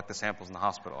starting to collect the samples in the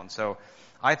hospital. And so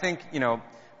I think,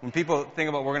 when people think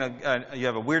about you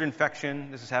have a weird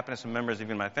infection, this has happened to some members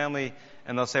even in my family,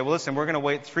 and they'll say, well, listen, we're going to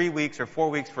wait 3 weeks or 4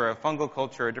 weeks for a fungal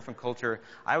culture or a different culture.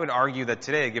 I would argue that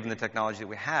today, given the technology that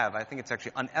we have, I think it's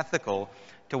actually unethical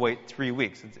to wait 3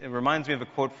 weeks. It reminds me of a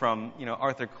quote from,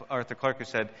 Arthur Clarke, who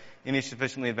said, any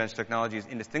sufficiently advanced technology is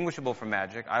indistinguishable from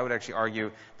magic. I would actually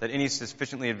argue that any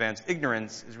sufficiently advanced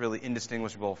ignorance is really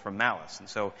indistinguishable from malice. And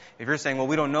so if you're saying, well,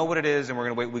 we don't know what it is and we're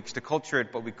going to wait weeks to culture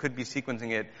it, but we could be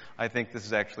sequencing it, I think this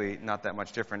is actually not that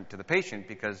much different to the patient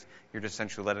because you're just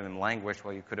essentially letting them languish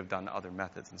while you could have done other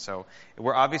methods. And so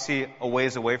we're obviously a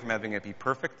ways away from having it be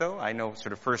perfect, though. I know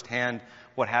sort of firsthand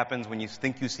what happens when you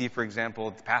think you see, for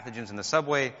example, pathogens in the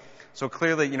subway. So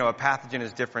clearly, a pathogen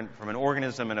is different from an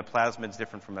organism and a plasmid is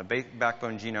different from a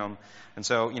backbone genome. And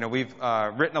so, we've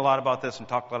written a lot about this and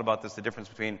talked a lot about this, the difference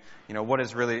between,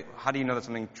 how do you know that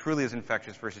something truly is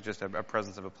infectious versus just a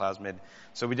presence of a plasmid.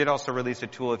 So we did also release a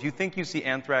tool. If you think you see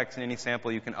anthrax in any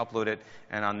sample, you can upload it,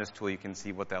 and on this tool you can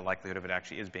see what the likelihood of it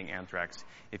actually is being anthrax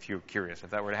if you're curious.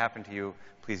 If that were to happen to you,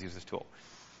 please use this tool.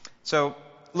 So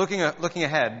looking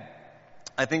ahead,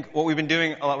 I think what we've been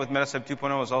doing a lot with Metasub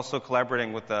 2.0 is also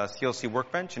collaborating with the CLC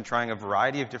Workbench and trying a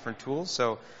variety of different tools.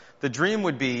 So the dream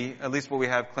would be, at least what we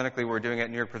have clinically we're doing at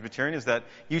New York Presbyterian, is that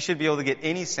you should be able to get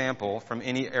any sample from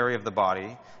any area of the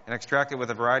body and extract it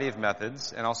with a variety of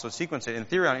methods and also sequence it, in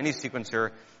theory, on any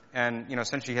sequencer and,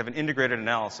 essentially have an integrated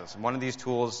analysis. And one of these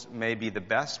tools may be the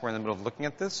best. We're in the middle of looking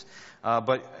at this.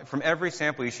 But from every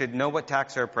sample, you should know what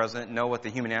taxa are present, know what the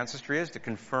human ancestry is to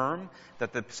confirm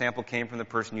that the sample came from the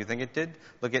person you think it did,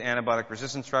 look at antibiotic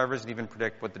resistance drivers, and even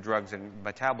predict what the drugs and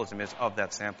metabolism is of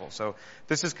that sample. So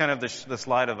this is kind of the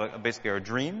slide of basically our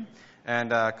dream.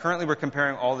 And currently we're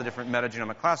comparing all the different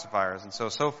metagenomic classifiers. And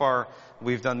so far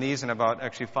we've done these and about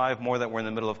actually 5 more that we're in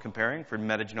the middle of comparing for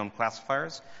metagenome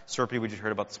classifiers. SERPI we just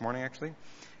heard about this morning actually.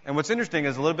 And what's interesting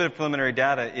is a little bit of preliminary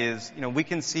data is, we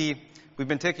can see we've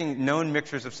been taking known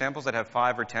mixtures of samples that have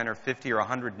 5 or 10 or 50 or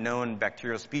 100 known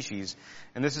bacterial species.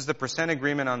 And this is the percent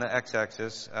agreement on the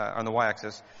x-axis, on the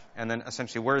y-axis. And then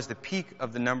essentially where is the peak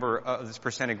of the number of this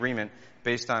percent agreement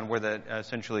based on where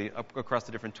essentially across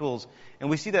the different tools. And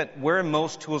we see that where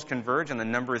most tools converge and the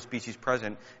number of species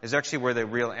present is actually where the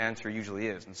real answer usually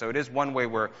is. And so it is one way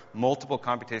where multiple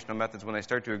computational methods, when they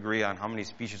start to agree on how many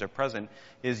species are present,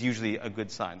 is usually a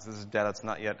good sign. So this is data that's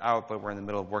not yet out, but we're in the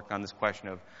middle of working on this question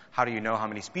of how do you know how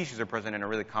many species are present in a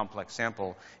really complex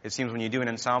sample. It seems when you do an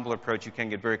ensemble approach, you can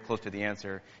get very close to the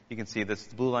answer. You can see this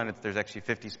blue line, there's actually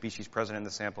 50 species present in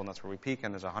the sample, and that's where we peak,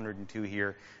 and there's 102 here,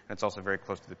 and it's also very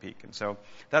close to the peak. And so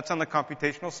that's on the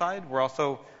computational side. We're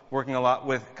also working a lot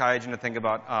with QIAGEN to think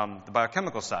about the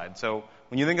biochemical side. So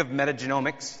when you think of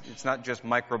metagenomics, it's not just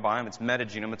microbiome, it's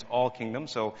metagenome, it's all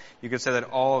kingdoms. So you could say that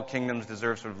all kingdoms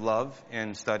deserve sort of love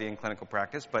in study and clinical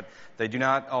practice, but they do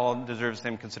not all deserve the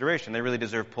same consideration. They really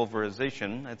deserve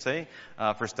pulverization, I'd say,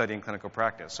 for study and clinical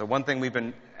practice. So one thing we've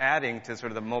been adding to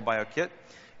sort of the MoBio kit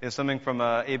is something from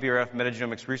ABRF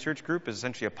Metagenomics Research Group. Is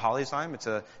essentially a polyzyme. It's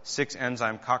a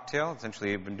 6-enzyme cocktail.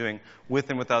 Essentially, we've been doing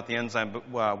with and without the enzyme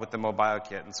with the MoBio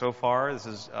kit. And so far, this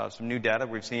is some new data.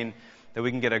 We've seen that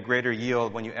we can get a greater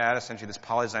yield when you add essentially this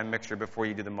polyzyme mixture before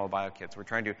you do the mobile kit. So we're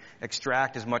trying to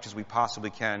extract as much as we possibly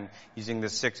can using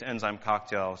this 6-enzyme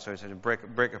cocktail. So it's to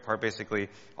break apart basically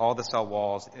all the cell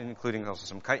walls, including also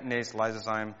some chitinase,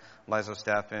 lysozyme,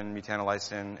 lysostaphin,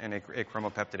 metanolysin, and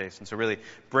achromopeptidase. And so really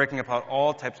breaking apart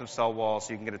all types of cell walls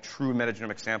so you can get a true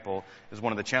metagenomic sample is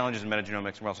one of the challenges in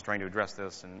metagenomics, and we're also trying to address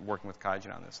this and working with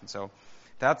QIAGEN on this. And so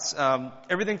that's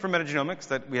everything from metagenomics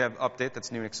that we have update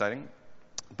that's new and exciting.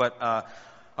 But I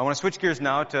want to switch gears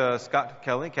now to Scott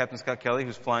Kelly, Captain Scott Kelly,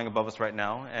 who's flying above us right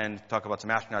now, and talk about some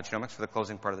astronaut genomics for the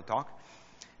closing part of the talk.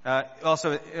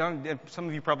 Also, some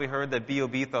of you probably heard that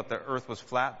BOB thought the Earth was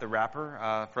flat, the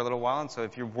rapper, for a little while. And so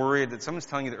if you're worried that someone's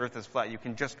telling you the Earth is flat, you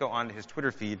can just go onto his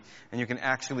Twitter feed, and you can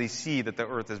actually see that the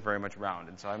Earth is very much round.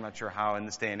 And so I'm not sure how in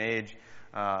this day and age,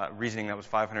 reasoning that was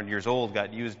 500 years old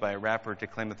got used by a rapper to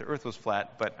claim that the Earth was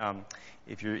flat. But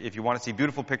if you want to see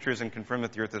beautiful pictures and confirm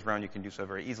that the Earth is round, you can do so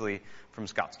very easily from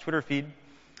Scott's Twitter feed.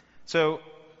 So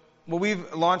what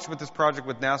we've launched with this project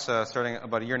with NASA starting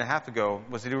about a year and a half ago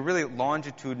was to do really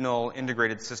longitudinal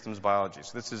integrated systems biology.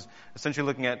 So this is essentially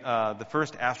looking at the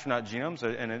first astronaut genomes.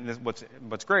 And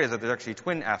what's great is that there's actually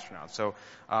twin astronauts. So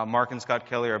Mark and Scott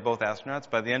Kelly are both astronauts.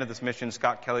 By the end of this mission,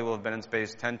 Scott Kelly will have been in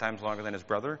space 10 times longer than his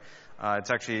brother. It's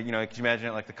actually, can you imagine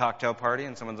it like the cocktail party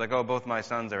and someone's like, oh, both my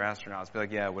sons are astronauts. Be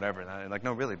like, yeah, whatever. And like,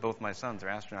 no, really, both my sons are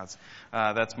astronauts.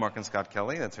 That's Mark and Scott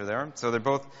Kelly. That's who they are. So they're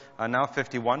both now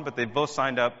 51, but they've both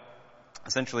signed up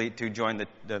essentially to join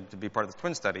to be part of the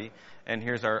twin study. And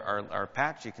here's our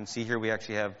patch. You can see here we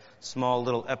actually have small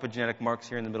little epigenetic marks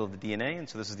here in the middle of the DNA. And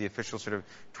so this is the official sort of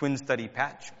twin study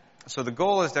patch. So the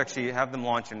goal is to actually have them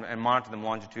launch and monitor them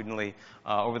longitudinally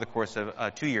over the course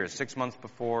of 2 years, 6 months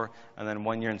before, and then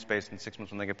 1 year in space and 6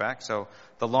 months when they get back. So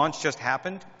the launch just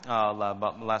happened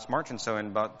about last March, and so in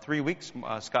about 3 weeks,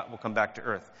 Scott will come back to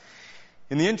Earth.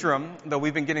 In the interim, though,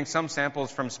 we've been getting some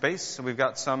samples from space. So we've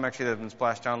got some actually that have been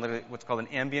splashed down, what's called an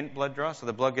ambient blood draw. So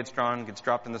the blood gets drawn, gets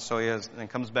dropped in the Soyuz, and then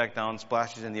comes back down,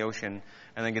 splashes in the ocean,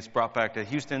 and then gets brought back to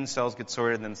Houston. Cells get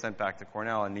sorted and then sent back to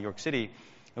Cornell in New York City.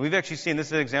 And we've actually seen, this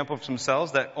is an example of some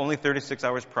cells that only 36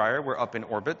 hours prior were up in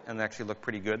orbit, and they actually look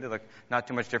pretty good. They look not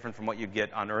too much different from what you'd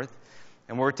get on Earth.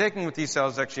 And what we're taking with these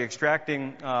cells is actually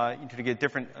extracting, to get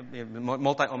different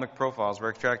multi-omic profiles.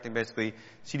 We're extracting basically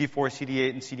CD4, CD8,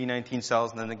 and CD19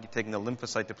 cells, and then taking the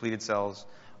lymphocyte-depleted cells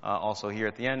also here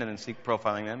at the end, and then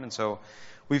profiling them. And so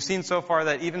we've seen so far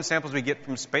that even samples we get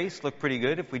from space look pretty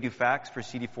good. If we do FACS for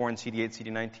CD4 and CD8,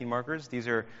 CD19 markers, these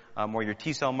are more your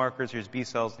T-cell markers. Here's B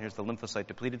cells, and here's the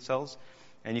lymphocyte-depleted cells.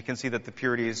 And you can see that the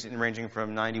purity is ranging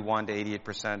from 91 to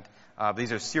 88%.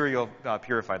 These are serial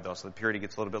purified, though, so the purity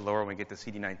gets a little bit lower when we get to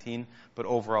CD19, but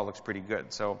overall looks pretty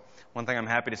good. So one thing I'm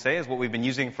happy to say is what we've been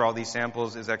using for all these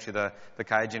samples is actually the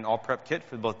QIAGEN all-prep kit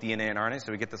for both DNA and RNA.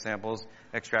 So we get the samples,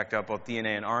 extract out both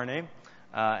DNA and RNA.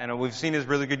 And what we've seen is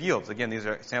really good yields. Again, these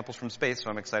are samples from space, so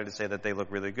I'm excited to say that they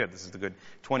look really good. This is the good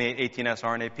 2818S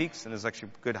RNA peaks, and this is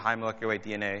actually good high molecular weight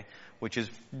DNA, which is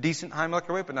decent high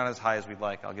molecular weight, but not as high as we'd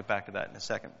like. I'll get back to that in a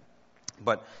second.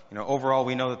 But, overall,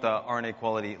 we know that the RNA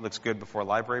quality looks good before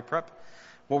library prep.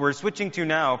 What we're switching to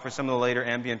now for some of the later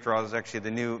ambient draws is actually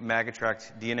the new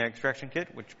MagAttract DNA extraction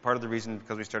kit, which part of the reason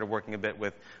because we started working a bit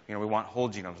with, we want whole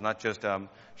genomes, not just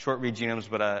short read genomes,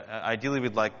 but ideally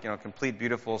we'd like, complete,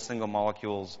 beautiful single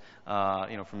molecules,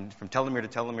 from telomere to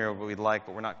telomere, what we'd like,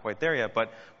 but we're not quite there yet.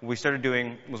 But what we started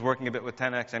doing was working a bit with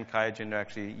 10x and QIAGEN to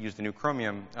actually use the new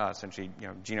Chromium, essentially,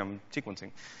 genome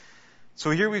sequencing.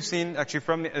 So here we've seen actually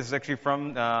from the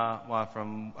astronaut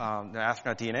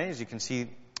DNA, as you can see.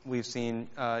 We've seen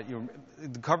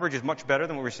the coverage is much better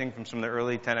than what we're seeing from some of the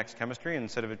early 10x chemistry.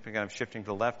 Instead of it kind of shifting to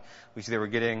the left, we see that we're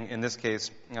getting, in this case,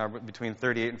 between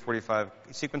 38 and 45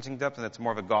 sequencing depth, and that's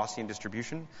more of a Gaussian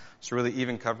distribution, so really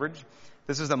even coverage.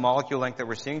 This is the molecule length that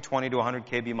we're seeing, 20 to 100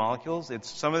 kb molecules.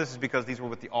 Some of this is because these were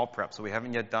with the all-prep, so we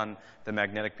haven't yet done the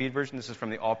magnetic bead version. This is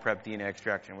from the all-prep DNA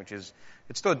extraction, it's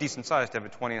still a decent size to have a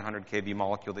 20 and 100 kb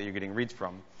molecule that you're getting reads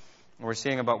from. We're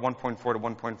seeing about 1.4 to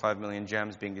 1.5 million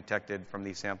gems being detected from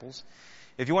these samples.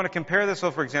 If you want to compare this,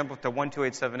 for example, to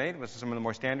 12878, which is some of the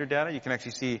more standard data, you can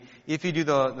actually see if you do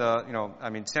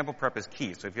sample prep is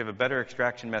key. So if you have a better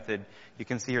extraction method, you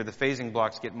can see here the phasing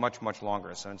blocks get much, much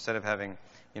longer. So instead of having,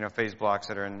 phase blocks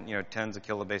that are in, tens of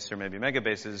kilobases or maybe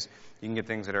megabases, you can get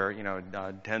things that are,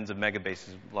 tens of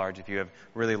megabases large if you have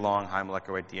really long high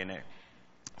molecular weight DNA.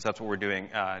 So that's what we're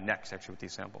doing next, actually, with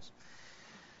these samples.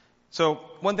 So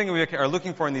one thing we are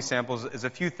looking for in these samples is a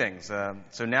few things.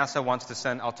 So NASA wants to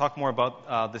send, I'll talk more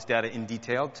about this data in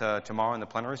detail tomorrow in the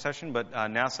plenary session, but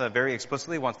NASA very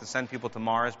explicitly wants to send people to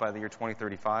Mars by the year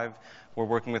 2035. We're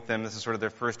working with them. This is sort of their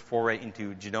first foray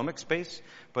into genomic space,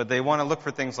 but they want to look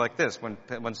for things like this. When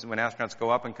astronauts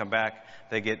go up and come back,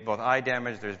 they get both eye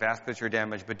damage, there's vasculature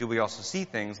damage, but do we also see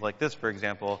things like this, for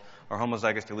example, or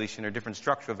homozygous deletion or different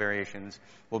structural variations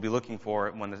we'll be looking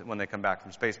for when they come back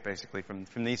from space, basically,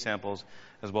 from these samples,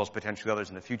 as well as potentially others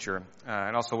in the future.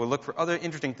 And also we'll look for other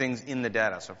interesting things in the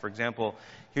data. So, for example,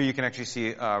 here you can actually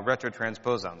see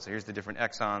retrotransposons. So here's the different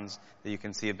exons that you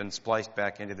can see have been spliced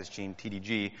back into this gene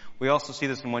TDG. We also see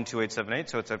this in 12878,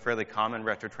 so it's a fairly common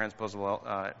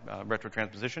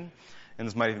retrotransposition. And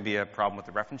this might even be a problem with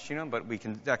the reference genome, but we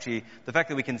can actually, the fact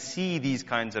that we can see these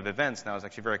kinds of events now is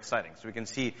actually very exciting. So we can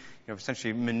see,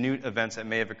 essentially minute events that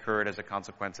may have occurred as a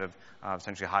consequence of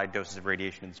essentially high doses of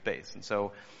radiation in space. And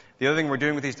so the other thing we're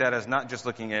doing with these data is not just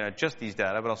looking at just these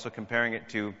data, but also comparing it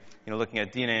to, looking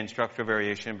at DNA and structural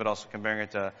variation, but also comparing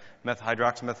it to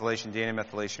hydroxymethylation, DNA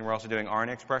methylation. We're also doing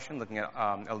RNA expression, looking at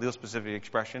allele-specific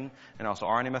expression, and also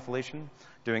RNA methylation,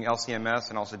 doing LCMS,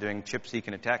 and also doing ChIP-seq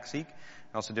and ATAC-seq.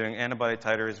 Also doing antibody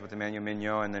titers with Emmanuel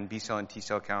Mignot, and then B-cell and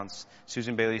T-cell counts.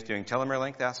 Susan Bailey's doing telomere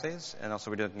length assays, and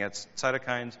also we're looking at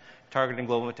cytokines, targeting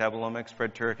global metabolomics.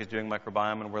 Fred Turek is doing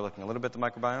microbiome, and we're looking a little bit at the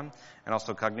microbiome. And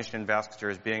also cognition and vasculature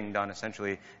is being done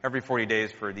essentially every 40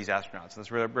 days for these astronauts.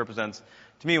 This represents,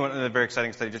 to me, one of the very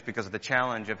exciting studies just because of the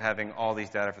challenge of having all these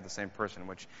data for the same person,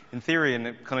 which in theory in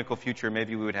the clinical future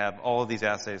maybe we would have all of these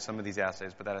assays, some of these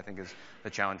assays, but that I think is the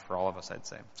challenge for all of us, I'd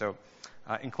say. So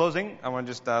in closing, I want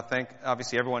to just thank,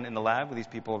 obviously, everyone in the lab. These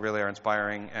people really are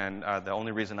inspiring, and the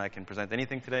only reason I can present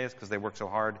anything today is because they work so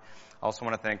hard. I also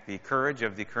want to thank the courage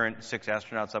of the current 6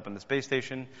 astronauts up in the space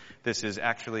station. This is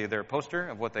actually their poster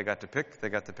of what they got to pick. They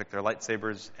got to pick their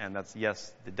lightsabers, and that's,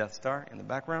 yes, the Death Star in the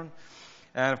background.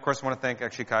 And, of course, I want to thank,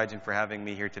 actually, Kaijin for having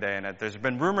me here today. And there's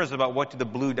been rumors about what do the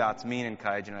blue dots mean in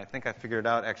Kaijin. I think I figured it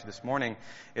out, actually, this morning.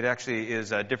 It actually is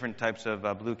different types of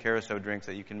blue carousel drinks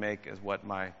that you can make is what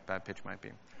my pitch might be.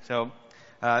 So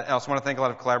I also want to thank a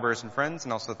lot of collaborators and friends,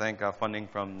 and also thank funding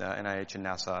from the NIH and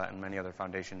NASA and many other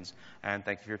foundations. And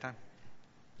thank you for your time.